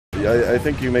I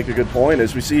think you make a good point.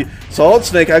 As we see Solid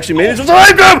Snake actually made his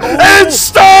life grab and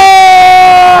stop.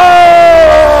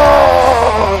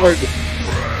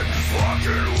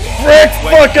 Brick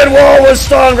fucking wall was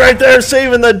Stong right there,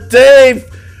 saving the day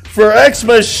for Ex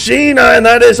Machina, and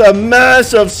that is a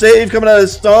massive save coming out of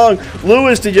Stong.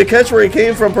 Lewis, did you catch where he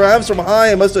came from? Perhaps from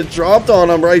high. It must have dropped on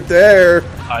him right there.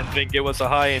 I think it was a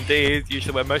high indeed.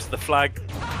 Usually where most of the flag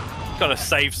kind of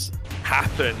saves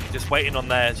happen, just waiting on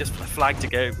there, just for the flag to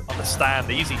go on the stand.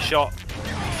 The easy shot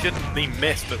shouldn't be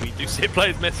missed, but we do see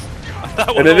players miss.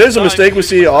 And it is a mistake we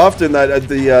see often that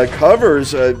the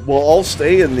covers will all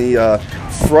stay in the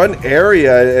front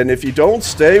area, and if you don't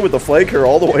stay with the flag carrier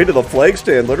all the way to the flag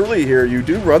stand, literally here, you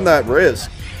do run that risk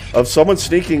of someone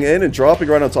sneaking in and dropping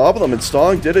right on top of them, and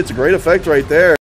Stong did it to great effect right there.